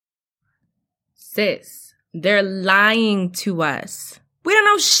Sis, they're lying to us. We don't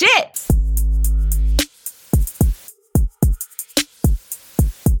know shit.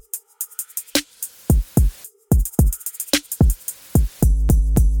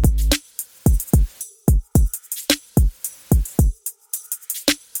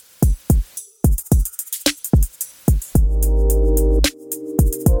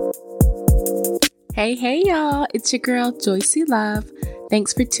 Hey y'all, it's your girl Joycey Love.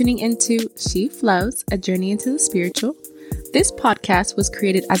 Thanks for tuning into She Flows, a journey into the spiritual. This podcast was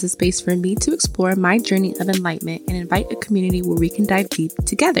created as a space for me to explore my journey of enlightenment and invite a community where we can dive deep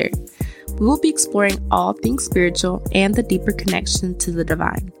together. We will be exploring all things spiritual and the deeper connection to the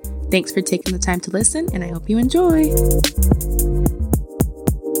divine. Thanks for taking the time to listen, and I hope you enjoy.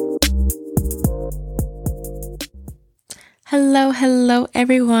 Hello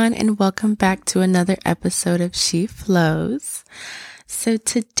everyone, and welcome back to another episode of She Flows. So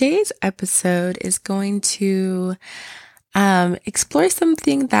today's episode is going to explore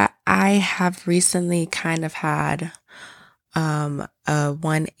something that I have recently kind of had a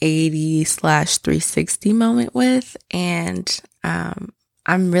 180/360 moment with, and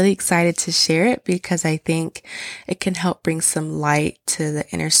I'm really excited to share it because I think it can help bring some light to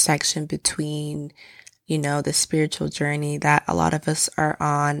the intersection between the spiritual journey that a lot of us are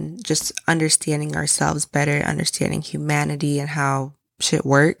on, just understanding ourselves better, understanding humanity and how shit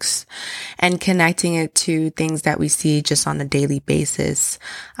works, and connecting it to things that we see just on a daily basis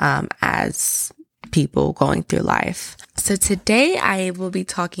as people going through life. So today I will be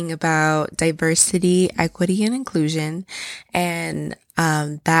talking about diversity, equity, and inclusion, and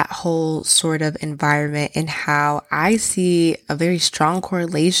that whole sort of environment, and how I see a very strong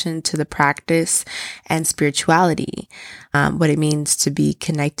correlation to the practice and spirituality, what it means to be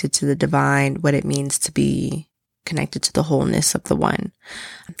connected to the divine, what it means to be connected to the wholeness of the one.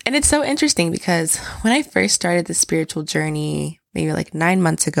 And it's so interesting because when I first started the spiritual journey, maybe like 9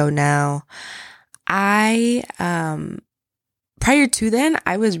 months ago now, prior to then,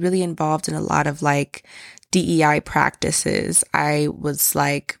 I was really involved in a lot of like DEI practices. I was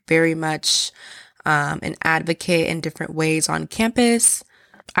like very much an advocate in different ways on campus.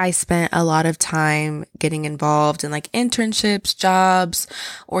 I spent a lot of time getting involved in like internships, jobs,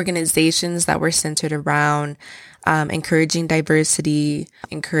 organizations that were centered around encouraging diversity,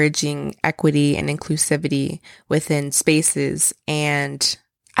 encouraging equity and inclusivity within spaces. And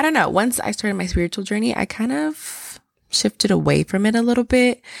I don't know, once I started my spiritual journey, I kind of shifted away from it a little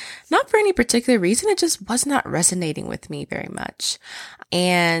bit, not for any particular reason. It just was not resonating with me very much.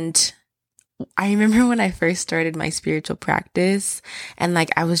 And I remember when I first started my spiritual practice, and like,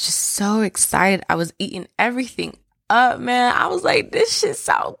 I was just so excited. I was eating everything up, man. I was like, this shit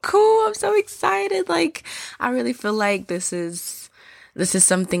so cool. I'm so excited. Like, I really feel like this is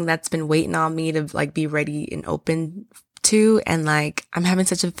something that's been waiting on me to like be ready and open to. And like, I'm having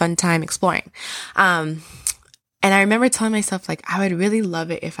such a fun time exploring. And I remember telling myself, like, I would really love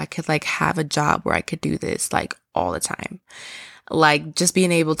it if I could like have a job where I could do this like all the time. Like just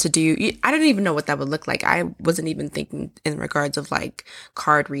being able to do, I don't even know what that would look like. I wasn't even thinking in regards of like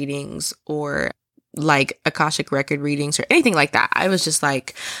card readings or like Akashic record readings or anything like that. I was just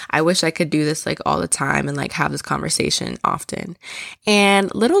like, I wish I could do this like all the time and like have this conversation often.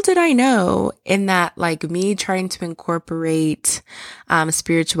 And little did I know, in that like me trying to incorporate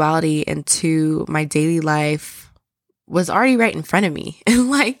spirituality into my daily life was already right in front of me. And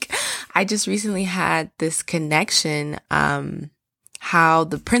like, I just recently had this connection, how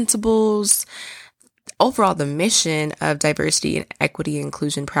the principles, overall the mission of diversity and equity and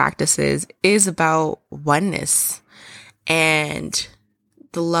inclusion practices is about oneness and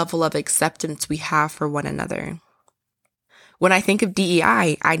the level of acceptance we have for one another. When I think of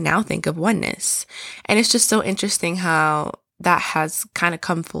DEI, I now think of oneness. And it's just so interesting how that has kind of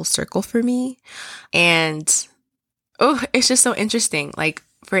come full circle for me. And it's just so interesting. Like,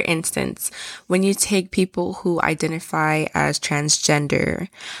 for instance, when you take people who identify as transgender,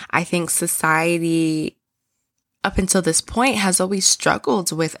 I think society up until this point has always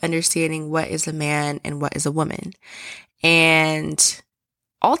struggled with understanding what is a man and what is a woman. And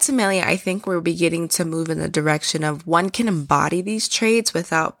ultimately, I think we're beginning to move in the direction of one can embody these traits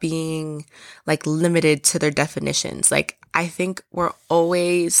without being like limited to their definitions. Like, I think our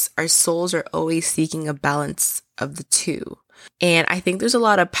souls are always seeking a balance of the two. And I think there's a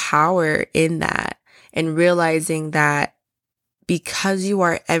lot of power in that, and realizing that because you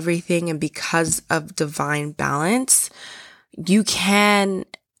are everything and because of divine balance, you can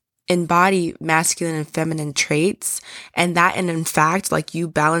embody masculine and feminine traits. And that, and in fact, like you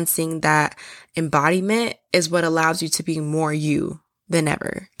balancing that embodiment is what allows you to be more you than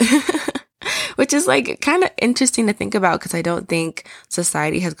ever. which is like kind of interesting to think about because I don't think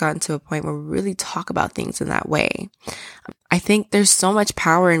society has gotten to a point where we really talk about things in that way. I think there's so much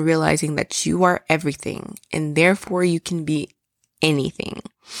power in realizing that you are everything and therefore you can be anything.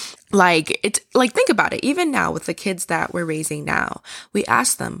 Like, it's like, think about it. Even now with the kids that we're raising now, we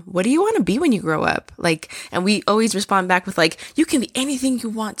ask them, what do you want to be when you grow up? Like, and we always respond back with like, you can be anything you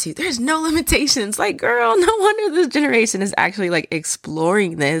want to. There's no limitations. Like, girl, no wonder this generation is actually like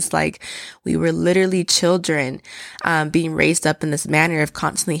exploring this. Like, we were literally children, being raised up in this manner of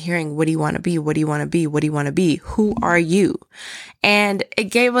constantly hearing, what do you want to be? What do you want to be? What do you want to be? Who are you? And it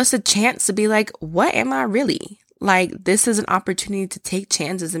gave us a chance to be like, what am I really? Like, this is an opportunity to take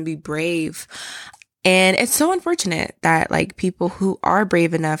chances and be brave. And it's so unfortunate that like people who are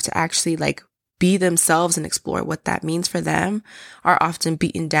brave enough to actually like be themselves and explore what that means for them are often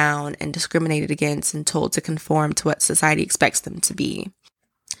beaten down and discriminated against and told to conform to what society expects them to be.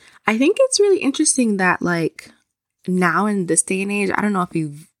 I think it's really interesting that like now in this day and age, I don't know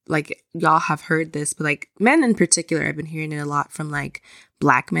if y'all have heard this, but like men in particular, I've been hearing it a lot from like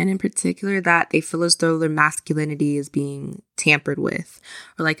Black men in particular, that they feel as though their masculinity is being tampered with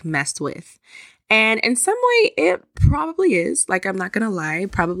or like messed with. And in some way it probably is. Like, I'm not going to lie,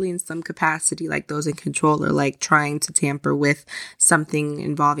 probably in some capacity, like those in control are like trying to tamper with something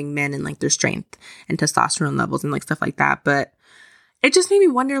involving men and like their strength and testosterone levels and like stuff like that. But it just made me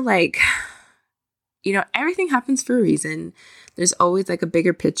wonder, like, you know, everything happens for a reason. There's always like a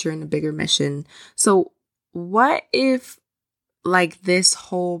bigger picture and a bigger mission. So what if like this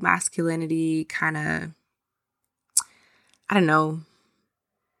whole masculinity kind of, I don't know,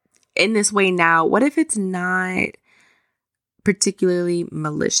 in this way now, what if it's not particularly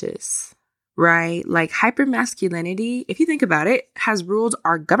malicious, right? Like hypermasculinity, if you think about it, has ruled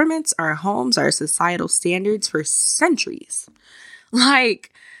our governments, our homes, our societal standards for centuries.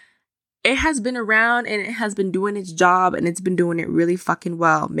 Like, it has been around and it has been doing its job, and it's been doing it really fucking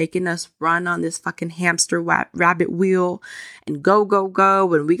well, making us run on this fucking hamster rabbit wheel and go,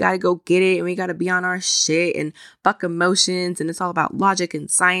 and we gotta go get it and we gotta be on our shit and fuck emotions, and it's all about logic and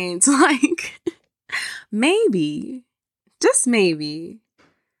science. Like, maybe, just maybe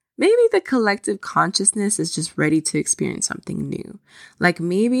the collective consciousness is just ready to experience something new. Like,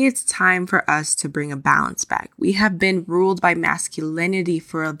 maybe it's time for us to bring a balance back. We have been ruled by masculinity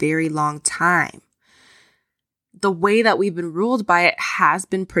for a very long time. The way that we've been ruled by it has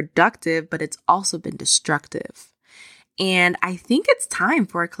been productive, but it's also been destructive. And I think it's time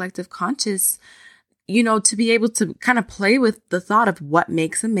for a collective conscious, you know, to be able to kind of play with the thought of what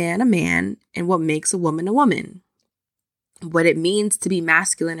makes a man and what makes a woman. What it means to be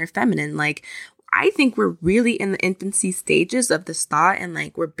masculine or feminine. Like, I think we're really in the infancy stages of this thought, and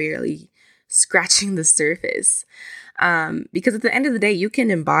like we're barely scratching the surface. Because at the end of the day, you can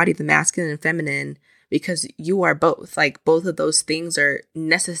embody the masculine and feminine because you are both. Like, both of those things are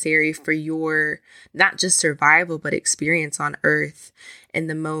necessary for your not just survival, but experience on Earth in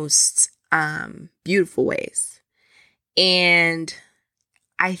the most beautiful ways. And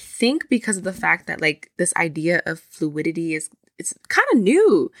I think because of the fact that like this idea of fluidity it's kind of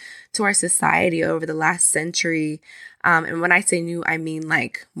new to our society over the last century. And when I say new, I mean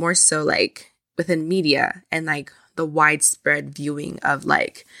like more so like within media and like the widespread viewing of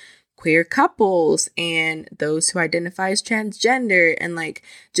like queer couples and those who identify as transgender, and like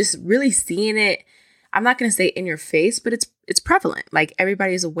just really seeing it. I'm not going to say in your face, but it's prevalent. Like,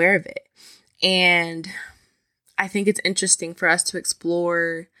 everybody's aware of it. And I think it's interesting for us to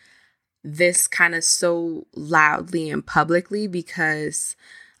explore this kind of so loudly and publicly because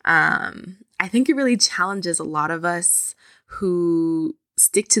I think it really challenges a lot of us who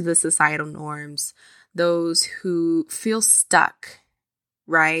stick to the societal norms, those who feel stuck,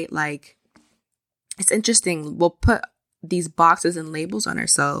 right? Like, it's interesting. We'll put these boxes and labels on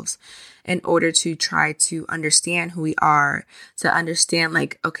ourselves in order to try to understand who we are, to understand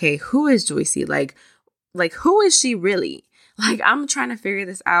like, okay, who is Joycey? Like, who is she really? Like, I'm trying to figure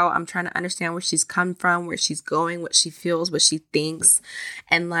this out. I'm trying to understand where she's come from, where she's going, what she feels, what she thinks.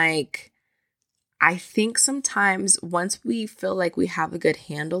 And like, I think sometimes once we feel like we have a good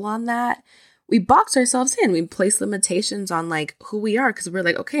handle on that, we box ourselves in. We place limitations on like who we are because we're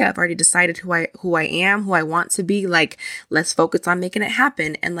like, okay, I've already decided who I am, who I want to be. Like, let's focus on making it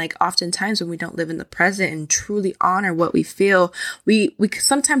happen. And like, oftentimes when we don't live in the present and truly honor what we feel, we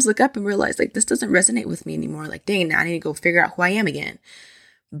sometimes look up and realize like, this doesn't resonate with me anymore. Like, dang, now I need to go figure out who I am again.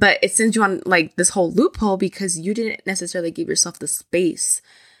 But it sends you on like this whole loophole because you didn't necessarily give yourself the space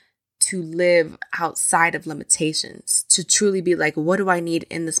to live outside of limitations, to truly be like, what do I need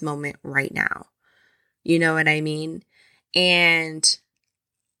in this moment right now? You know what I mean? And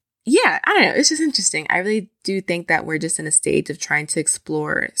yeah, yeah, I don't know. It's just interesting. I really do think that we're just in a stage of trying to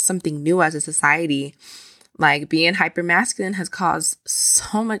explore something new as a society. Like being hypermasculine has caused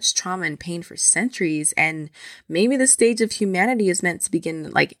so much trauma and pain for centuries. And maybe the stage of humanity is meant to begin to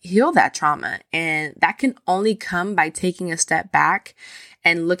like heal that trauma. And that can only come by taking a step back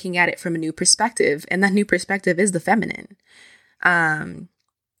and looking at it from a new perspective. And that new perspective is the feminine.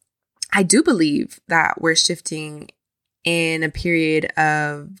 I do believe that we're shifting in a period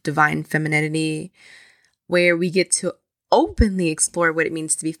of divine femininity where we get to openly explore what it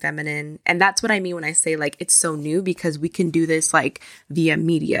means to be feminine. And that's what I mean when I say like it's so new, because we can do this like via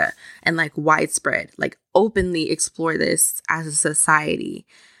media and like widespread, like openly explore this as a society,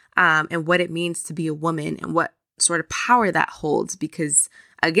 and what it means to be a woman and what sort of power that holds. Because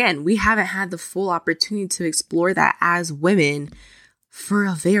again, we haven't had the full opportunity to explore that as women for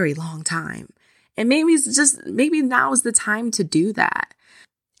a very long time. And maybe now is the time to do that.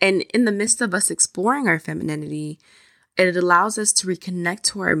 And in the midst of us exploring our femininity, it allows us to reconnect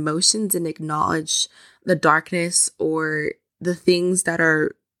to our emotions and acknowledge the darkness or the things that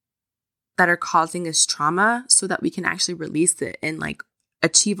are causing us trauma so that we can actually release it and like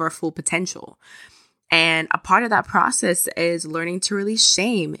achieve our full potential. And a part of that process is learning to release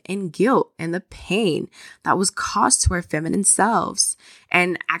shame and guilt and the pain that was caused to our feminine selves,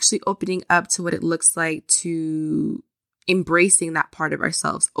 and actually opening up to what it looks like to embracing that part of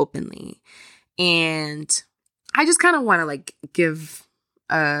ourselves openly. And I just kind of want to like give,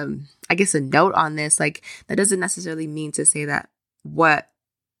 I guess, a note on this. Like that doesn't necessarily mean to say that what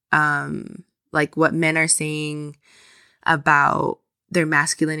men are saying about their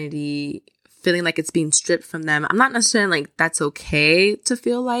masculinity, feeling like it's being stripped from them. I'm not necessarily like that's okay to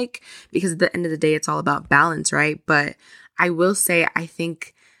feel like, because at the end of the day, it's all about balance, right? But I will say, I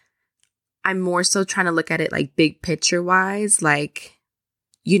think I'm more so trying to look at it like big picture wise, like,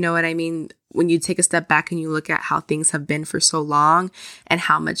 you know what I mean? When you take a step back and you look at how things have been for so long and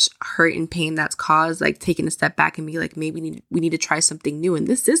how much hurt and pain that's caused, like taking a step back and be like, maybe we need to try something new. And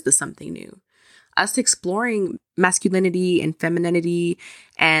this is the something new. Us exploring masculinity and femininity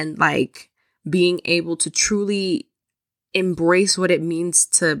and like being able to truly embrace what it means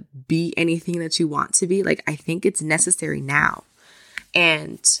to be anything that you want to be. Like, I think it's necessary now.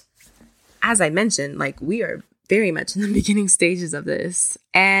 And as I mentioned, like we are very much in the beginning stages of this,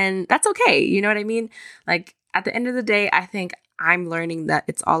 and that's okay. You know what I mean? Like at the end of the day, I think I'm learning that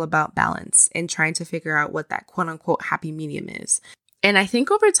it's all about balance and trying to figure out what that quote unquote happy medium is. And I think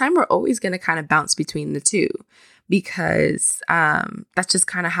over time, we're always going to kind of bounce between the two, because that's just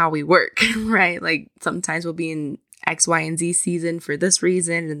kind of how we work, right? Like sometimes we'll be in X, Y, and Z season for this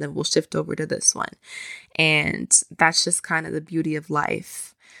reason, and then we'll shift over to this one. And that's just kind of the beauty of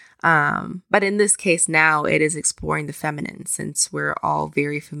life. But in this case now, it is exploring the feminine, since we're all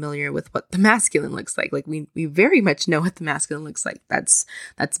very familiar with what the masculine looks like. Like we very much know what the masculine looks like. That's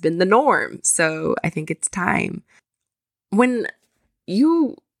been the norm. So I think it's time. When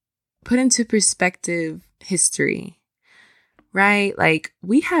you put into perspective history, right? Like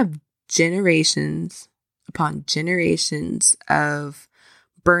we have generations upon generations of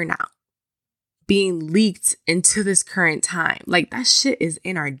burnout being leaked into this current time. Like that shit is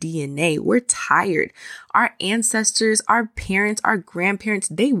in our DNA. We're tired. Our ancestors, our parents, our grandparents,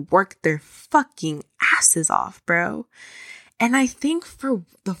 they worked their fucking asses off, bro. And I think for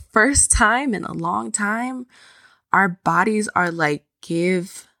the first time in a long time, our bodies are like,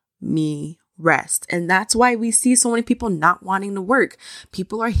 give me rest. And that's why we see so many people not wanting to work.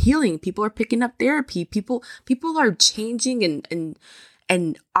 People are healing. People are picking up therapy. People are changing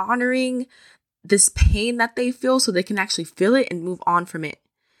and honoring this pain that they feel so they can actually feel it and move on from it.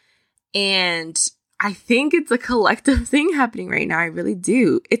 And I think it's a collective thing happening right now. I really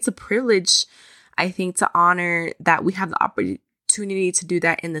do. It's a privilege, I think, to honor that we have the opportunity to do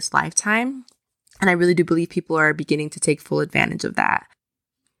that in this lifetime. And I really do believe people are beginning to take full advantage of that.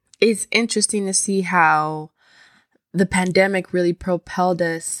 It's interesting to see how the pandemic really propelled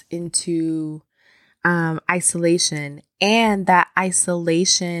us into isolation. And that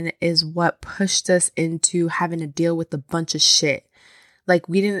isolation is what pushed us into having to deal with a bunch of shit. Like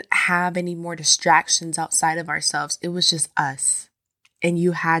we didn't have any more distractions outside of ourselves. It was just us. And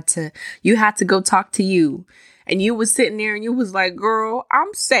you had to go talk to you. And you was sitting there and you was like, girl,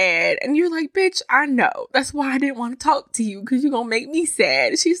 I'm sad. And you're like, bitch, I know. That's why I didn't want to talk to you, because you're going to make me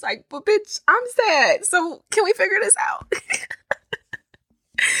sad. She's like, but bitch, I'm sad. So can we figure this out?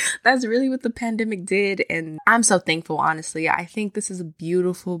 That's really what the pandemic did. And I'm so thankful, honestly. I think this is a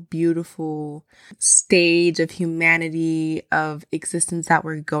beautiful, beautiful stage of humanity, of existence that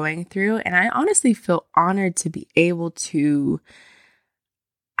we're going through. And I honestly feel honored to be able to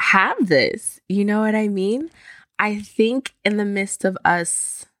have this. You know what I mean? I think in the midst of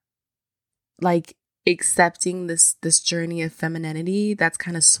us like accepting this journey of femininity that's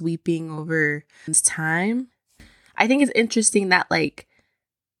kind of sweeping over this time, I think it's interesting that like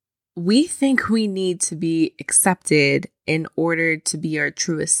we think we need to be accepted in order to be our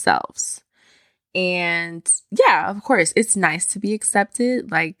truest selves. And yeah, of course, it's nice to be accepted.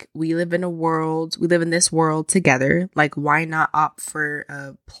 Like we live in this world together. Like why not opt for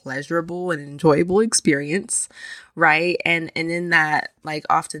a pleasurable and enjoyable experience, right? And in that, like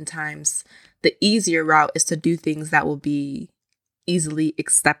oftentimes the easier route is to do things that will be easily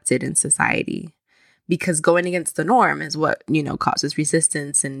accepted in society. Because going against the norm is what, causes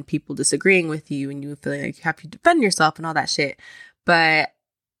resistance and people disagreeing with you and you feeling like you have to defend yourself and all that shit. But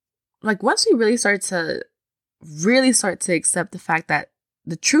like once we really start to accept the fact that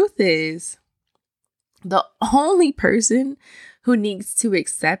the truth is the only person who needs to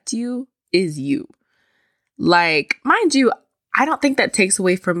accept you is you. Like, mind you, I don't think that takes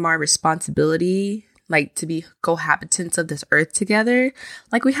away from our responsibility, like to be cohabitants of this earth together.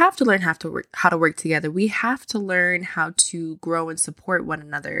 Like we have to learn how to work together. We have to learn how to grow and support one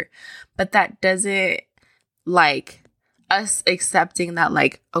another. But that doesn't like us accepting that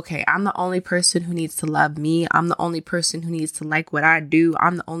like, okay, I'm the only person who needs to love me. I'm the only person who needs to like what I do.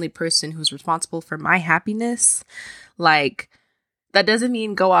 I'm the only person who's responsible for my happiness. Like that doesn't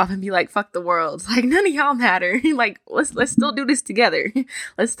mean go off and be like, fuck the world. Like none of y'all matter. Like let's still do this together.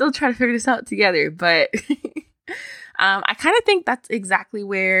 Let's still try to figure this out together. But I kind of think that's exactly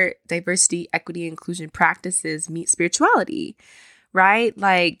where diversity, equity, inclusion practices meet spirituality, right?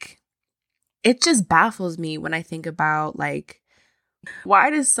 Like it just baffles me when I think about like, why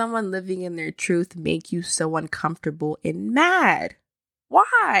does someone living in their truth make you so uncomfortable and mad?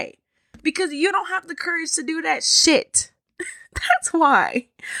 Why? Because you don't have the courage to do that shit. That's why.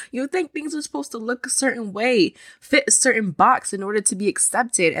 You think things are supposed to look a certain way, fit a certain box in order to be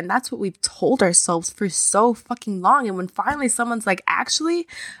accepted. And that's what we've told ourselves for so fucking long. And when finally someone's like, actually,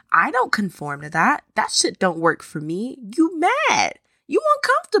 I don't conform to that. That shit don't work for me. You mad. You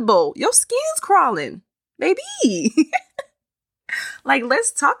uncomfortable. Your skin's crawling. Baby. Like,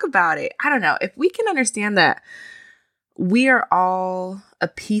 let's talk about it. I don't know. If we can understand that we are all a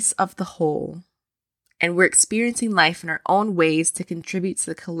piece of the whole, and we're experiencing life in our own ways to contribute to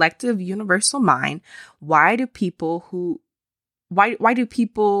the collective universal mind, why do people who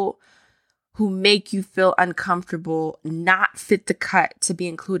make you feel uncomfortable not fit the cut to be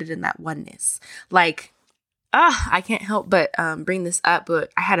included in that oneness? Like, I can't help but bring this up,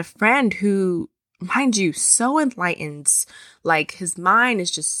 but I had a friend who, mind you, so enlightened. Like his mind is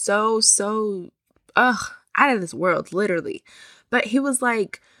just so out of this world, literally. But he was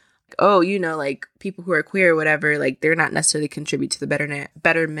like, oh, like people who are queer or whatever, like they're not necessarily contribute to the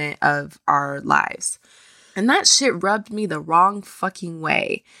betterment of our lives. And that shit rubbed me the wrong fucking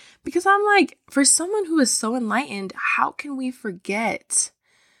way. Because I'm like, for someone who is so enlightened, how can we forget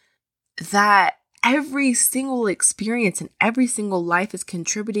that every single experience and every single life is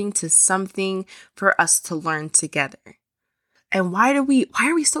contributing to something for us to learn together? And why are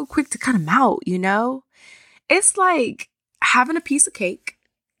we so quick to cut them out, It's like having a piece of cake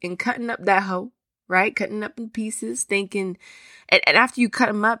and cutting up that hoe, right? Cutting up in pieces, thinking, and after you cut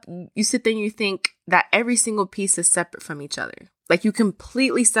them up, you sit there and you think that every single piece is separate from each other. Like you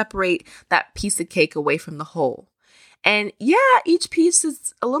completely separate that piece of cake away from the whole. And yeah, each piece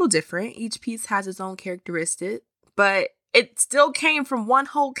is a little different. Each piece has its own characteristic, but it still came from one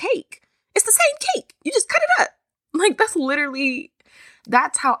whole cake. It's the same cake. You just cut it up. Like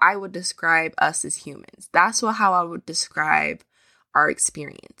that's how I would describe us as humans. That's how I would describe our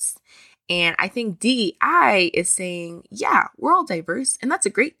experience. And I think DEI is saying, yeah, we're all diverse, and that's a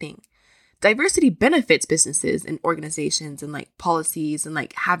great thing. Diversity benefits businesses and organizations and like policies and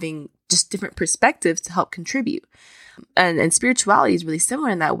like having just different perspectives to help contribute. And spirituality is really similar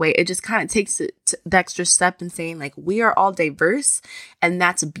in that way. It just kind of takes it to the extra step in saying like, we are all diverse and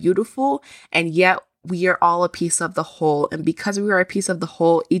that's beautiful. And yet we are all a piece of the whole. And because we are a piece of the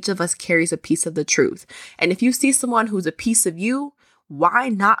whole, each of us carries a piece of the truth. And if you see someone who's a piece of you, why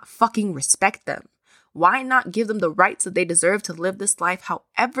not fucking respect them? Why not give them the rights that they deserve to live this life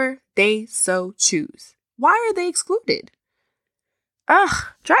however they so choose? Why are they excluded?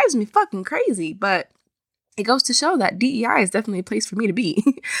 Drives me fucking crazy, but it goes to show that DEI is definitely a place for me to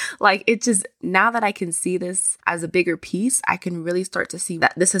be. Like, it just, now that I can see this as a bigger piece, I can really start to see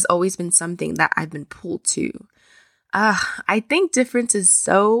that this has always been something that I've been pulled to. I think difference is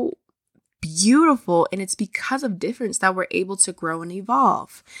so beautiful, and it's because of difference that we're able to grow and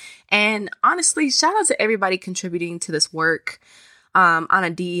evolve. And honestly, shout out to everybody contributing to this work. on a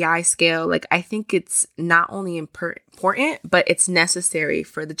DEI scale. Like, I think it's not only important, but it's necessary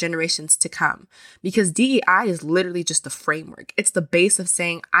for the generations to come, because DEI is literally just the framework. It's the base of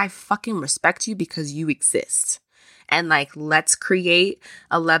saying, I fucking respect you because you exist. And like, let's create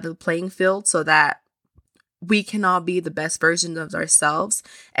a level playing field so that we can all be the best versions of ourselves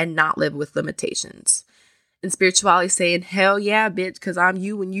and not live with limitations. And spirituality saying, hell yeah, bitch, because I'm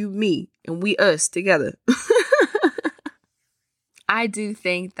you and you me and we us together. I do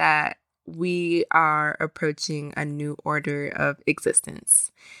think that we are approaching a new order of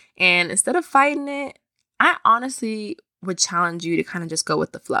existence. And instead of fighting it, I honestly would challenge you to kind of just go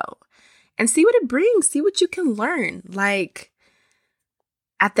with the flow and see what it brings, see what you can learn. Like,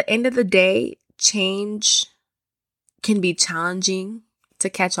 at the end of the day, change can be challenging to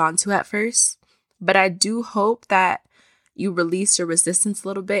catch on to at first, but I do hope that you release your resistance a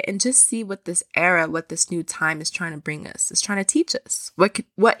little bit and just see what this era, what this new time is trying to bring us. It's trying to teach us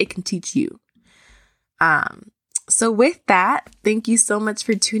what it can teach you. So with that, thank you so much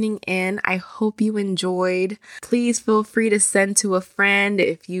for tuning in. I hope you enjoyed. Please feel free to send to a friend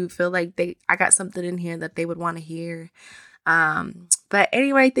if you feel like I got something in here that they would want to hear. But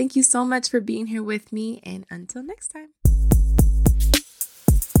anyway, thank you so much for being here with me, and until next time.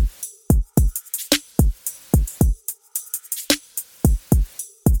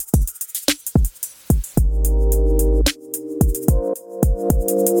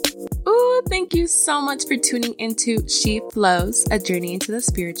 Thank you so much for tuning into She Flows, a journey into the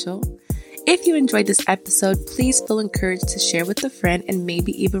spiritual. If you enjoyed this episode, please feel encouraged to share with a friend and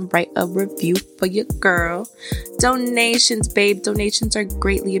maybe even write a review for your girl. Donations, babe. Donations are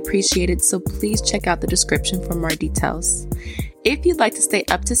greatly appreciated, so please check out the description for more details. If you'd like to stay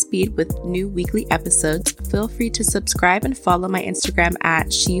up to speed with new weekly episodes, feel free to subscribe and follow my Instagram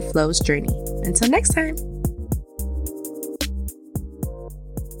at She Flows Journey. Until next time.